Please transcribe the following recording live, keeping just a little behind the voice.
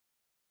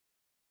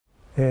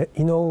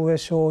井上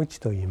章一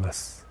と言いま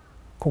す。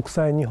国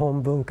際日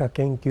本文化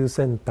研究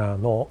センター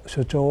の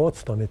所長を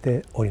務め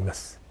ておりま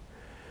す。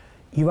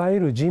いわゆ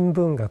る人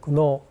文学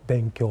の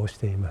勉強をし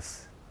ていま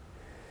す。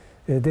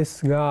で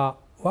すが、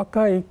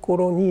若い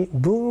頃に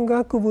文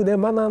学部で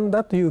学ん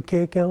だという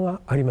経験は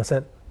ありませ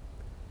ん。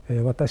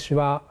私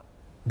は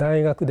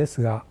大学で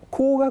すが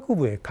工学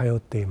部へ通っ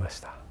ていまし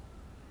た。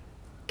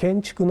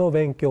建築の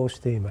勉強をし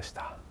ていまし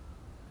た。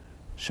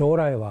将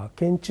来は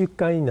建築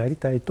家になり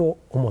たいと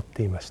思っ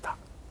ていました。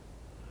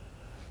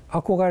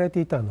憧れ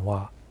ていたの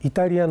はイ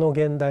タリアの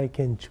現代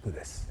建築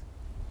です。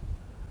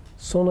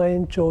その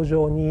延長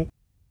上に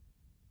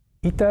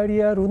イタ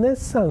リアルネッ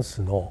サン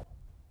スの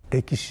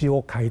歴史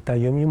を書いた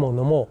読み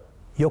物も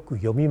よく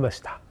読みま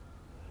した。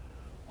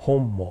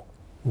本も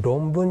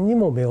論文に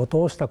も目を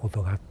通したこ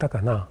とがあった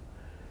かな。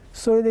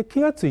それで気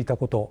がついた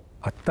こと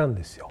あったん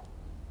ですよ。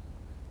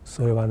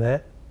それは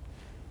ね、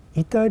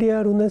イタリ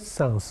アルネッ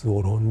サンス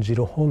を論じ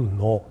る本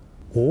の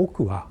多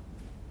くは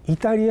イ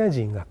タリア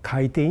人が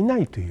書いていな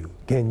いという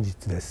現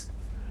実です。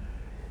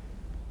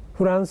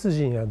フランス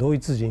人やドイ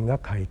ツ人が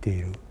書いて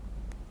いる、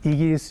イ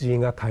ギリス人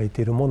が書い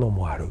ているもの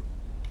もある。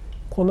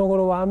この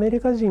頃はアメ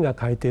リカ人が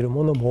書いている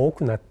ものも多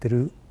くなってい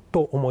る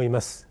と思い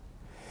ます。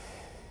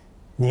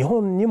日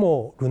本に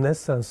もルネッ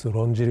サンスを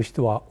論じる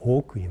人は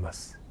多くいま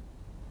す。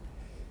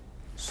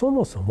そ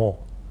もそも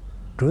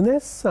ルネッ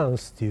サン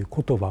スという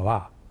言葉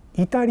は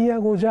イタリア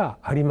語じゃ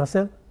ありま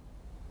せん。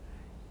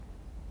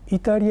イ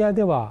タリア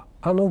では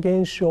あの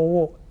現象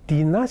を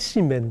リナ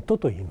シメント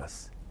と言いま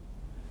す。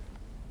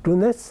ル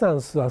ネッサ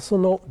ンスはそ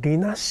のリ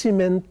ナシ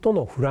メント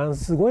のフラン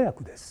ス語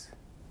訳です。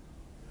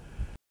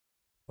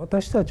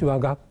私たちは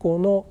学校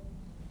の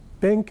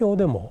勉強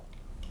でも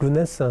ル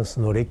ネッサンス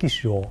の歴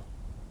史を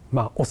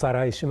おさ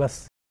らいしま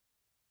す。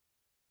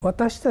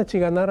私たち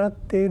が習っ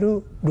てい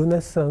るルネ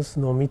ッサンス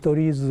の見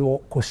取り図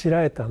をこし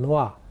らえたの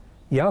は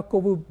ヤーコ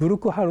ブ・ブル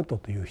クハルト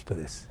という人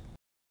です。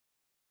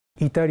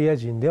イタリア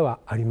人では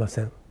ありま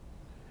せん。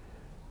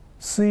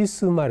スイ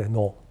ス生まれ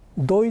の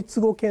ドイツ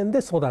語圏で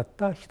育っ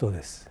た人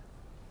です。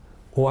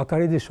お分か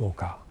りでしょう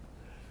か。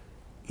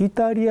イ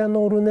タリア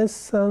のルネッ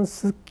サン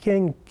ス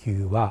研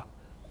究は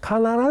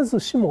必ず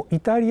しもイ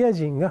タリア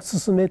人が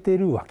進めてい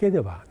るわけで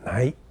は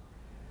ない。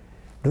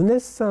ルネッ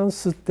サン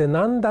スって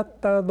何だっ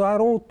ただ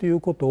ろうとい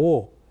うこと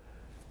を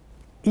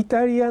イ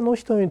タリアの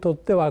人にとっ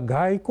ては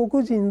外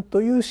国人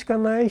というしか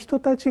ない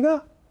人たち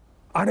が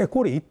あれ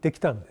これ言ってき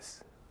たんで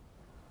す。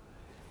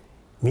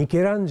ミ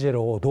ケランジェ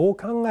ロをどう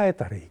考え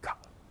たらいいか。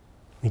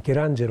ミケ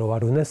ランジェロは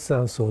ルネッ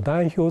サンスを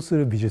代表す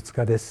る美術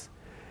家です。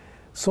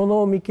そ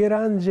のミケ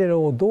ランジェ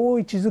ロをどう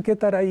位置づけ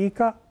たらいい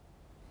か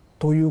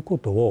というこ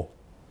とを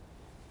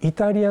イ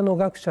タリアの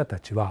学者た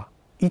ちは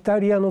イタ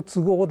リアの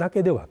都合だ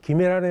けでは決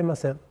められま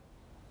せん。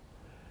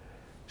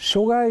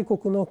諸外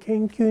国の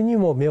研究に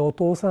も目を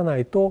通さな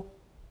いと、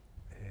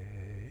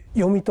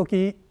読み解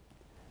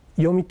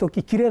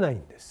ききれない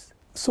んです。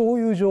そう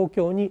いう状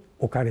況に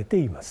置かれて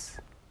いま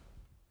す。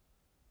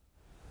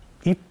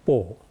一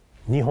方、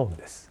日本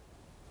です。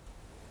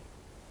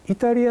イ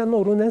タリア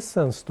のルネッ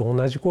サンスと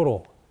同じ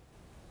頃、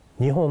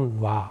日本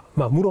は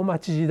室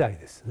町時代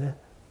ですね。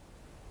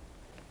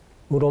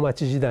室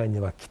町時代に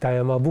は北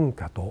山文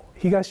化と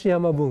東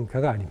山文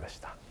化がありまし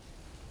た。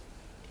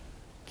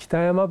北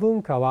山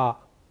文化は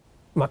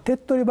手っ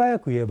取り早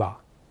く言えば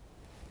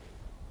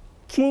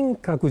金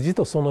閣寺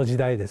とその時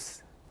代で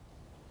す。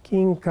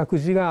金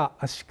閣寺が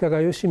足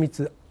利義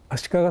満、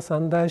足利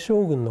三代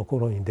将軍の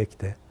頃にでき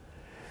て、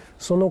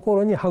その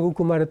頃に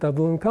育まれた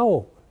文化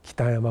を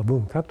北山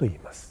文化と言い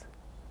ます。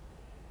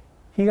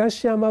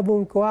東山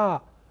文化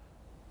は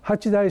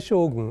八代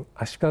将軍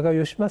足利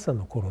義政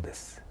の頃で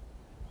す。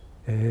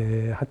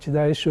八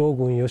代将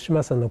軍義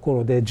政の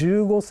頃で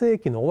15世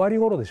紀の終わり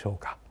頃でしょう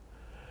か。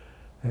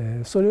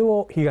それ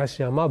を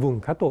東山文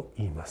化と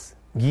言います。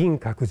銀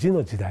閣寺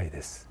の時代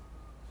です。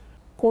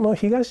この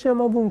東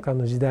山文化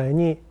の時代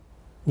に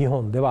日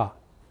本では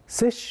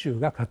雪舟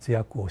が活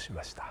躍をし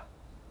ました。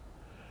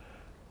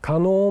加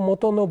納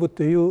元信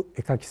という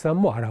絵描きさ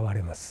んも現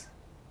れます。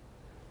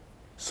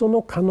そ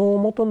の加納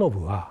元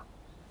信は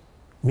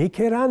ミ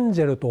ケラン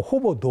ジェロとほ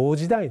ぼ同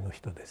時代の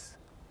人です。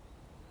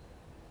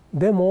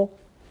でも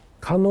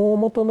加納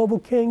元信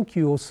研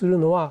究をする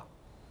のは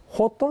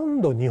ほと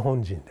んど日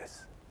本人で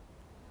す。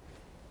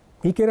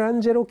ミケラン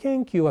ジェロ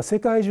研究は世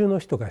界中の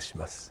人がし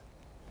ます。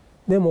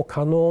でも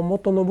加納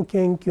元信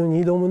研究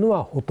に挑むの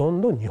はほと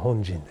んど日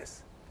本人で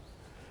す。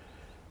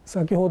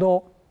先ほ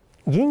ど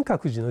銀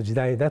閣寺の時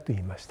代だと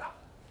言いました。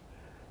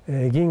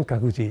銀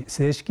閣寺、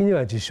正式に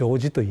は自勝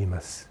寺と言い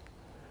ます。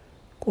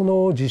こ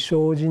の自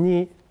勝寺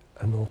に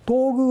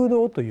東宮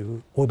堂とい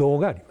うお堂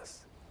がありま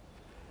す。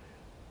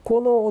こ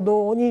のお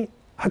堂に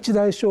八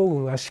代将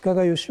軍足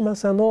利義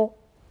政の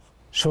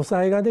書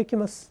斎ができ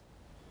ます。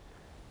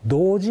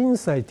同人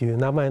祭という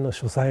名前の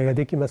書斎が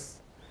できま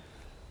す。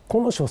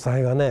この書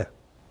斎がね、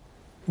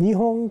日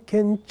本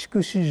建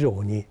築史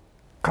上に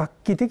画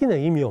期的な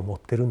意味を持っ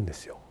てるんで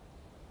すよ。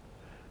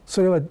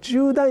それは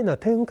重大な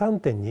転換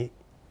点に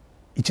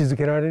位置づ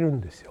けられる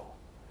んですよ。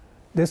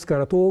ですか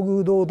ら東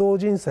宮堂同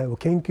人祭を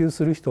研究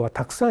する人は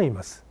たくさんい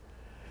ます。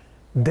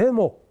で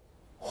も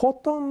ほ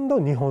とんど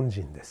日本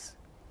人です。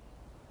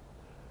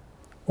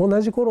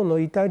同じ頃の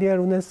イタリア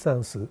ルネッサ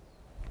ンス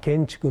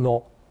建築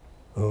の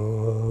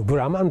ブ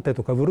ラマンテ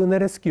とかブルネ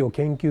レスキを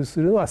研究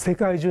するのは世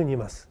界中にい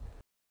ます。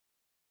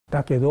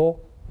だけど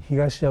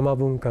東山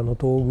文化の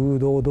東宮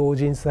堂同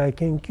人祭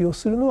研究を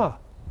するのは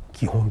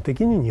基本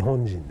的に日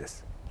本人で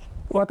す。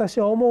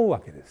私は思うわ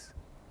けです。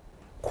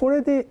こ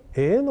れで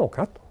ええの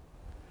かと。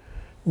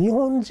日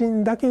本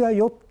人だけが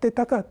寄って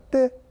たかっ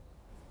て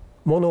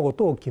物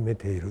事を決め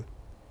ている。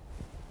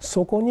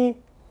そこに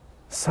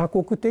鎖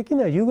国的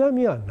な歪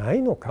みはな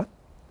いのか。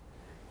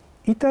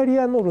イタリ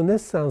アのルネッ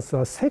サンス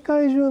は世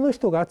界中の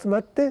人が集ま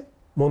って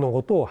物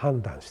事を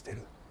判断してい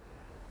る。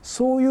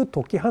そういう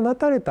解き放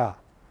たれた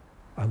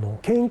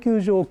研究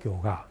状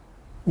況が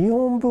日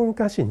本文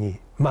化史に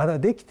まだ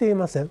できてい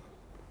ません。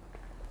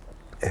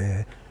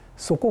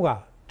そこ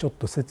がちょっ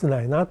と切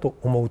ないなと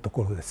思うと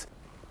ころです。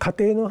家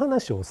庭の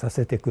話をさ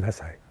せてくだ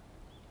さい。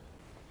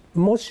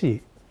も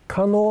し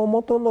加納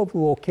元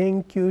信を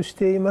研究し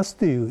ています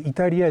というイ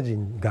タリア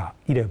人が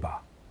いれ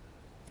ば、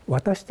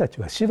私たち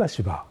はしば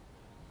しば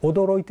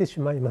驚いてし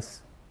まいま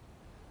す。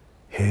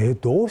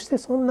どうして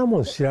そんなも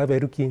ん調べ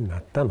る気にな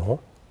ったの？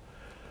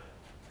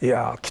い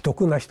や奇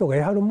特な人が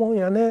やるもん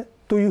やね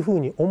というふう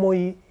に思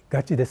い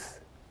がちで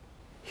す。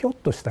ひょっ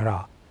とした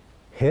ら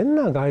変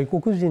な外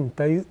国人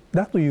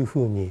だという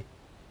ふうに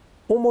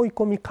思い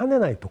込みかね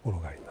ないところ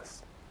がありま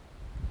す。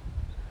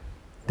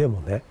で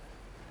もね、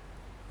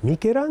ミ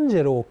ケランジ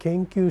ェロを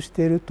研究し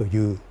ていると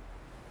いう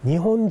日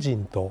本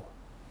人と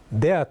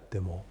出会って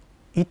も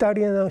イタ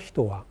リアの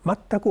人は全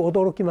く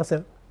驚きませ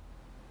ん。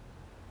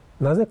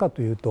なぜか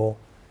というと、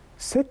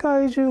世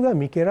界中が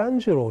ミケラン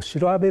ジェロを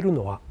調べる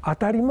のは当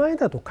たり前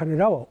だと彼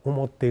らは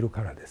思っている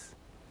からです。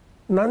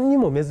何に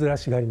も珍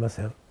しがりま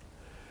せん。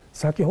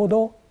先ほ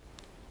ど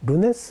ル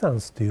ネッサン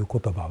スという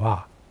言葉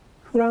は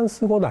フラン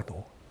ス語だ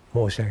と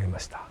申し上げま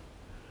した。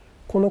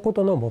このこ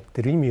との持っ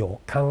ている意味を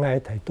考え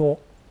たいと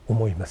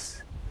思いま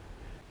す。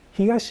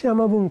東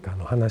山文化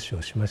の話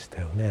をしまし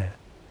たよね。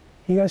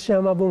東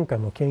山文化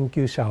の研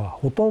究者は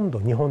ほとんど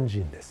日本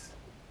人です。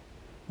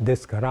で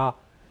すから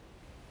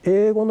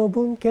英語の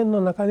文献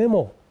の中で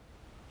も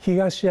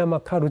東山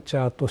カルチ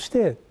ャーとし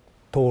て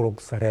登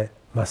録され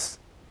ます。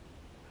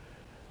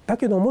だ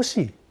けども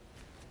し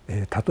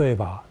例え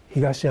ば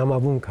東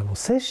山文化の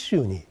雪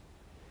舟に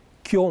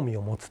興味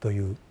を持つとい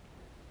う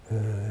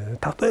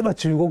例えば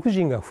中国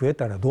人が増え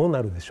たらどう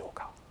なるでしょう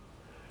か。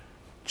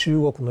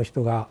中国の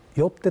人が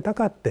寄ってた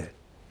かって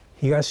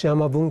東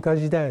山文化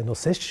時代の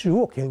雪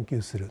舟を研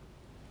究する。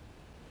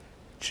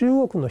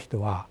中国の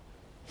人は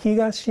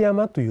東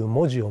山という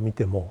文字を見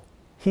ても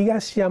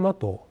東山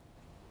と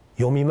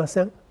読みま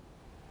せん。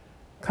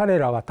彼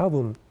らは多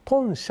分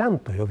トンシャン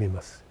と呼び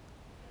ます。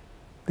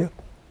で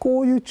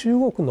こういう中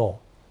国の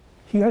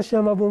東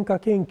山文化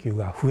研究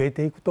が増え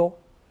ていくと、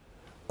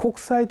国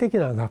際的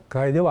な学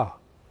会では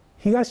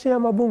東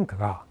山文化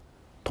が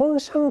トン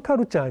シャンカ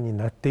ルチャーに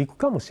なっていく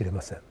かもしれ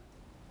ません。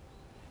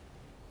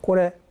こ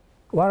れ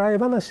笑い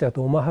話だ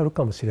と思わはる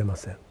かもしれま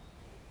せん。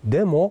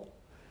でも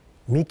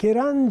ミケ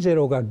ランジェ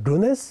ロがル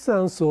ネッサ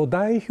ンスを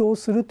代表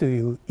すると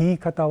いう言い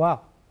方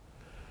は、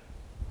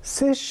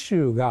雪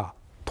舟が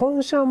ト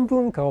ンシャン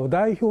文化を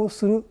代表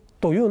する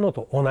というの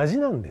と同じ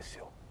なんです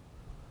よ。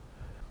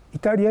イ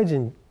タリア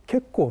人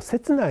結構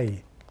切な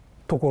い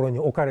ところに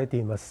置かれて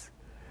います。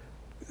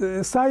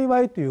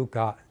幸いという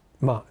か、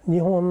日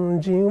本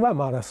人は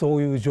まだそ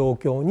ういう状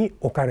況に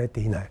置かれ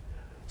ていない。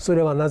そ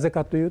れはなぜ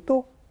かという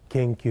と、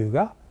研究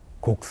が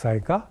国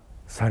際化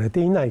されて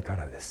いないか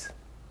らです。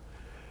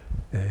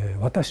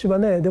私は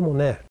ね、でも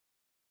ね、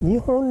日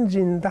本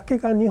人だけ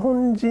が日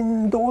本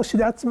人同士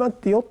で集まっ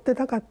て寄って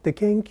たかって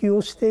研究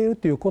をしている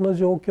というこの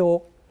状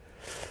況、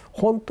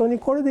本当に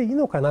これでいい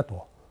のかな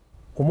と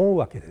思う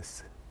わけで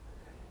す。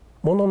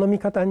ものの見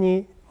方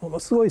にもの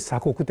すごい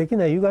鎖国的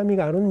な歪み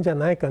があるんじゃ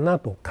ないかな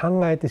と考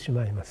えてし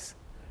まいます。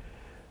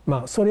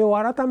それを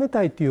改め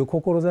たいという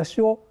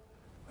志を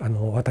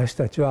私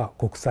たちは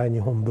国際日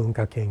本文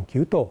化研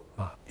究と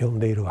呼ん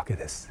でいるわけ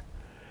です。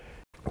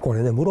こ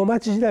れね、室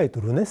町時代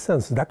とルネッサ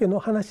ンスだけの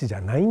話じ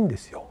ゃないんで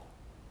すよ。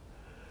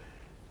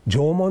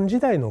縄文時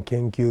代の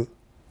研究、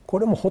こ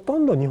れもほと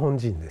んど日本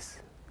人で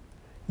す。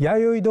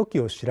弥生土器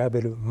を調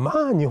べる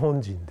日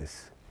本人で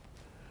す。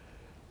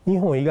日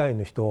本以外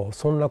の人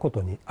そんなこ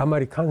とにあま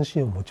り関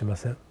心を持ちま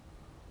せん。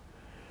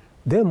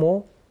で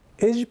も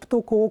エジプ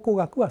ト考古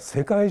学は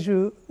世界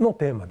中の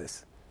テーマで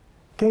す。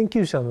研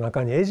究者の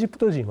中にエジプ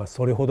ト人は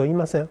それほどい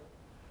ません。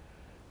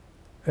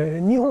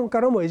日本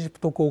からもエジプ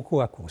ト考古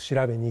学を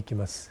調べに行き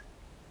ます。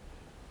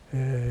ロ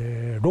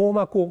ー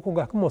マ考古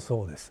学も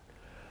そうです。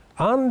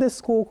アンデ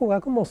ス考古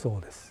学もそ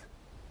うです。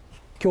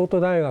京都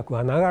大学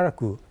は長ら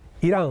く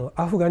イラン、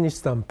アフガニ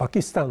スタン、パ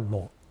キスタン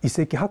の遺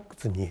跡発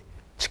掘に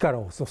力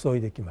を注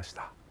いできまし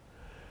た。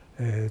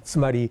つ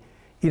まり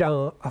イラ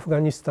ン、アフガ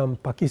ニスタン、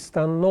パキス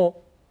タンの、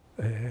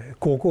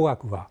考古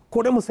学は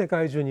これも世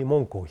界中に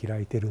門戸を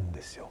開いてるん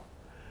ですよ。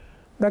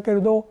だけ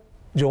れど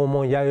縄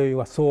文弥生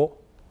はそ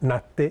うな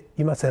って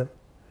いません。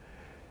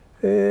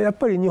やっ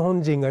ぱり日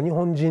本人が日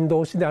本人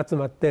同士で集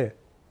まって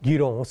議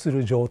論をす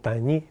る状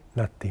態に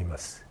なっていま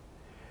す。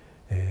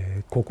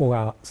ここ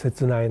が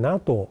切ないな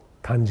と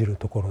感じる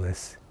ところで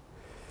す。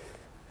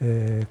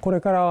こ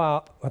れから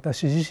は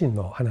私自身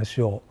の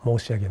話を申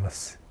し上げま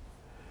す。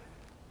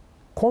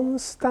コン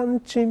スタン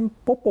チン・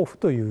ポポフ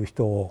という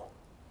人を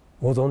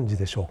ご存知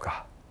でしょう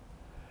か。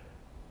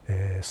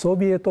ソ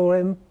ビエト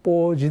連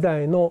邦時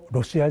代の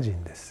ロシア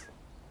人です。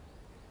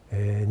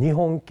日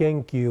本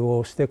研究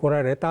をしてこ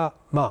られた、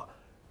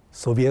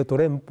ソビエト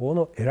連邦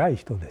の偉い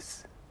人で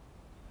す。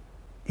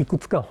いく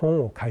つか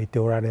本を書いて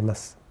おられま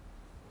す。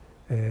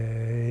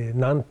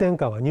何点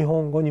かは日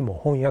本語にも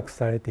翻訳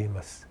されてい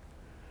ます。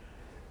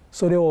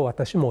それを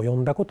私も読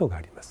んだことが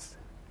あります。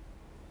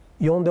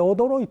読んで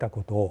驚いた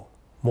ことを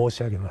申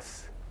し上げま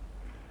す。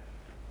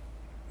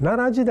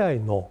奈良時代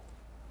の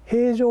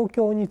平城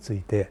京につ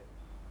いて、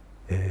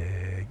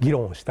議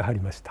論をしてはり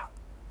ました。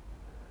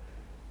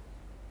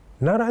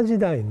奈良時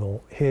代の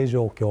平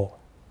城京、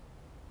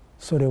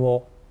それ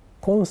を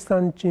コンスタ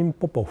ンチン・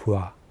ポポフ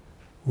は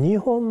日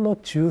本の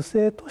中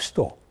世都市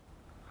と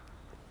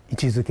位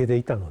置づけて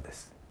いたので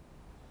す。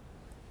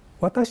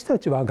私た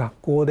ちは学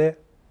校で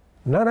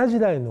奈良時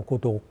代のこ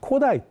とを古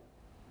代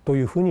と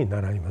いうふうに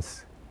習いま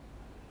す。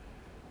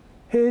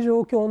平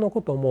城京の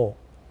ことも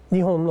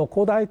日本の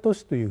古代都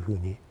市というふう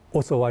に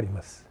教わり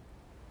ます。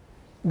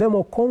で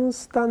もコン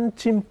スタン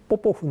チン・ポ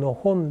ポフの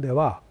本で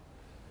は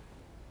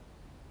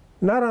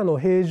奈良の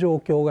平城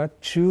京が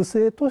中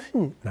世都市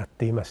になっ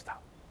ていました。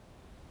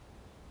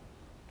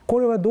こ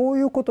れはどう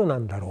いうことな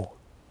んだろ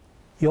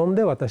う。読ん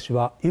で私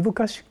はいぶ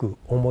かしく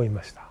思い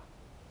ました。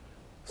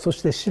そ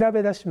して調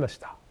べ出しまし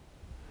た。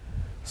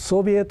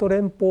ソビエト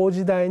連邦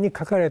時代に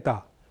書かれ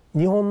た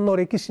日本の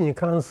歴史に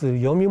関する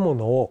読み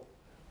物を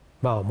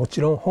も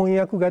ちろん翻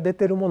訳が出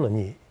てるもの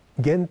に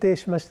限定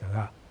しました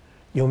が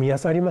読み漁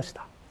りまし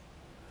た。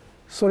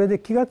それで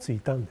気がつい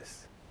たんで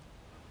す。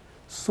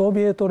ソ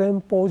ビエト連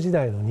邦時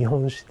代の日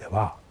本史で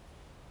は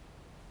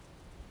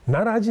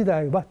奈良時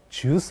代は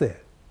中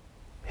世、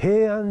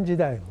平安時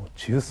代も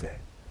中世。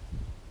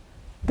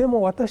で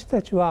も私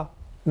たちは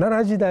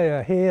奈良時代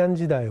や平安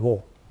時代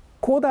を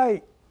古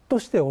代と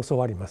して教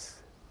わりま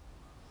す。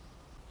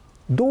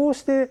どう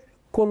して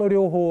この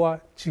両方は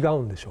違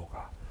うんでしょう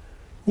か。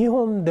日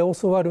本で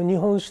教わる日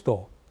本史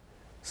と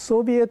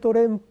ソビエト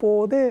連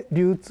邦で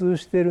流通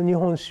している日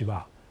本史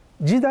は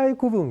時代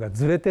区分が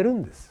ずれてる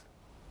んです。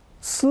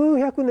数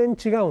百年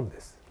違うん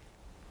です。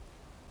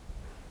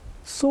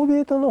ソビ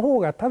エトの方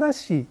が正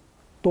しい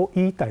と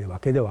言いたいわ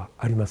けでは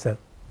ありません。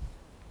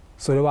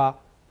それは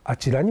あ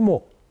ちらに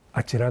も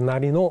あちらな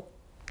りの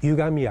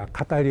歪みや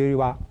偏り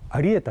は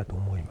あり得たと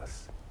思いま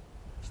す。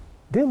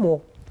で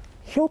も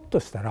ひょっと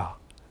したら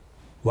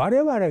我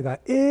々が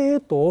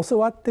と教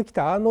わってき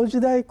たあの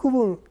時代区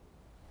分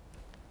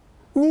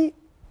に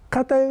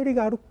偏り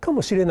があるか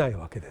もしれない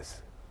わけで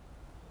す。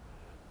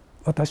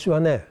私は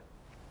ね、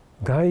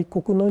外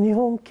国の日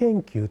本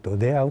研究と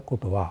出会うこ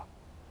とは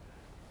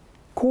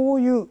こ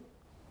ういう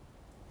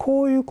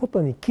こ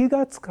とに気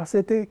づ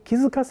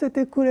かせ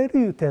てくれる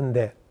いう点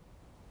で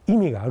意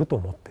味があると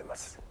思っていま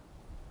す。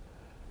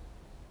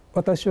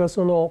私は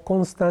そのコ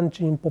ンスタン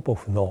チン・ポポ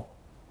フの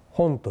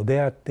本と出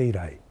会って以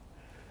来、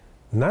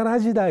奈良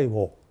時代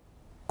を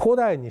古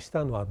代にし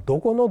たのはど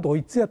このド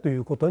イツやとい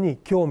うことに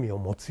興味を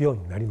持つよう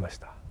になりまし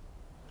た。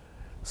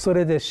そ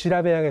れで調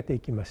べ上げてい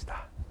きまし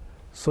た。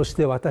そし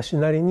て私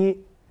なり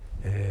に、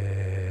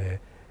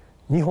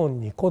日本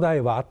に古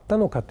代はあった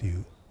のかとい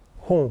う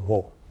本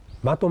を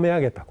まとめ上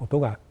げたこと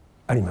が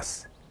ありま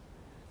す。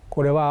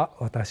これは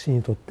私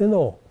にとって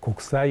の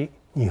国際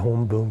日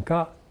本文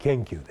化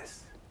研究で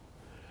す。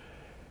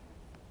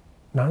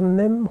何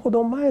年ほ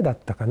ど前だっ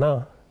たか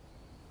な、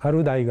あ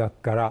る大学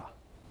から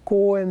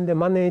講演で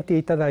招いて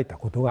いただいた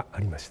ことがあ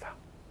りました。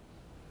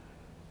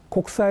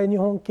国際日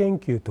本研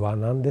究とは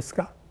何です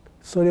か、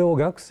それを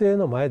学生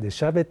の前で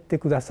喋って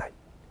ください、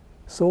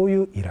そう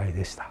いう依頼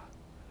でした。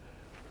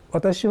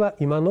私は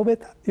今述べ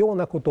たよう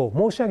なこと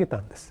を申し上げた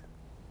んです。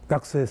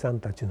学生さん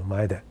たちの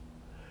前で。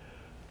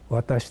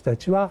私た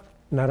ちは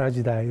奈良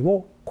時代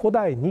を古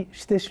代に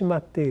してしま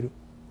っている。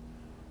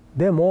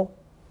でも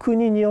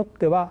国によっ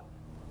ては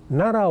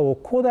奈良を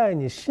古代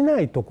にし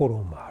ないところ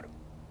もある。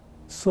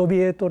ソ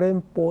ビエト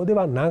連邦で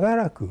は長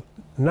らく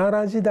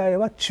奈良時代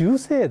は中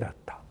世だっ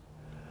た。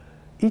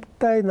一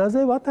体な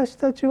ぜ私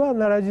たちは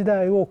奈良時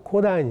代を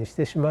古代にし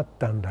てしまっ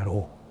たんだ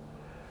ろう。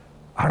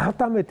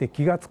改めて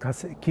気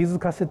づ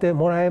かせて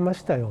もらいま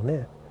したよ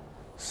ね。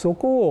そ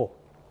こを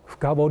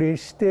深掘り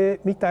し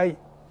てみたい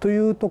とい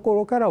うとこ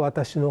ろから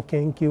私の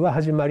研究は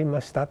始まりま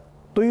した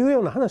というよ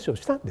うな話を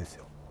したんです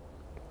よ。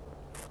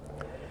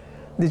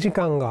で、時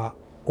間が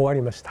終わ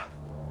りました。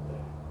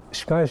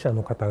司会者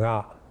の方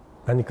が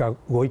何か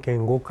ご意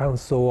見ご感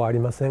想はあり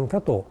ません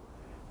かと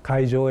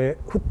会場へ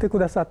振ってく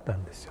ださった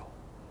んですよ。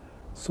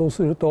そう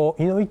すると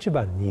いの一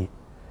番に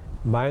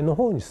前の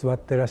方に座っ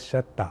てらっし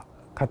ゃった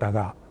方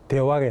が手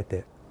を挙げ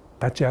て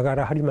立ち上が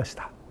らはりまし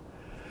た。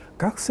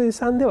学生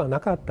さんではな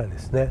かったで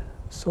すね。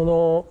そ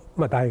の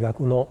大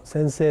学の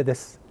先生で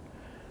す。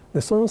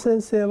でその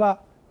先生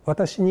は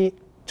私に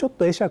ちょっ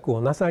と会釈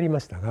をなさりま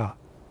したが、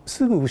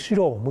すぐ後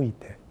ろを向い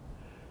て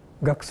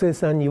学生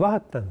さんに言わは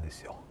ったんで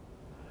すよ。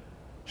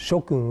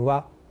諸君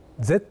は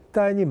絶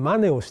対に真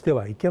似をして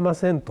はいけま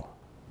せんと。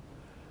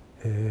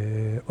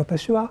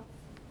私は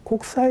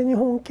国際日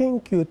本研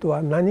究と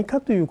は何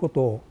かというこ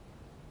とを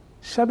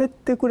喋っ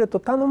てくれと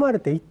頼まれ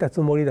て行った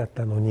つもりだっ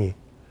たのに、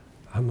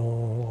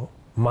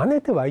真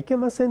似てはいけ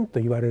ませんと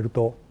言われる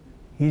と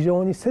非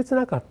常に切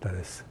なかった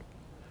です。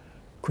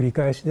繰り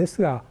返しで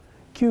すが、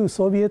旧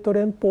ソビエト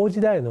連邦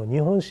時代の日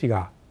本史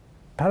が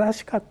正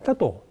しかった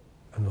と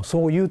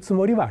そういうつ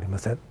もりはありま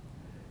せん。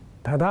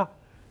ただ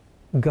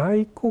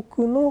外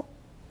国の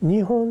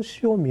日本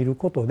史を見る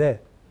こと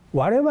で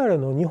我々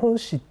の日本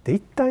史って一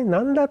体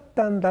何だっ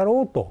たんだ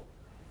ろうと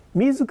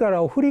自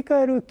らを振り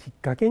返るきっ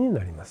かけに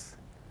なります。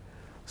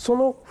そ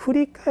の振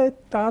り返っ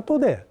た後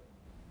で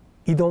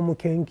挑む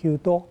研究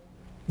と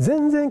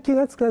全然気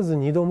が付かず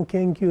に挑む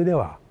研究で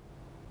は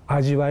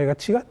味わいが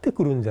違って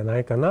くるんじゃな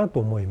いかなと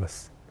思いま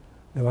す。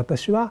で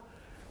私は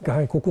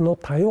外国の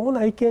多様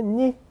な意見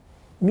に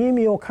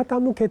耳を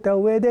傾けた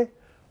上で、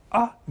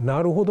あ、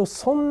なるほど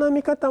そんな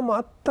見方もあ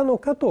ったの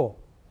かと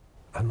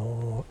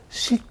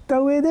知った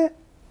上で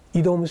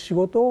挑む仕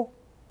事を、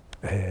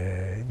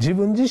自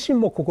分自身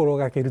も心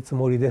がけるつ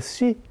もりです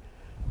し、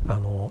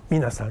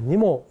皆さんに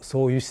も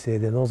そういう姿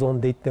勢で臨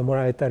んでいっても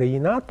らえたらいい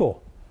な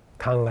と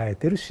考え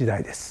ている次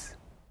第です。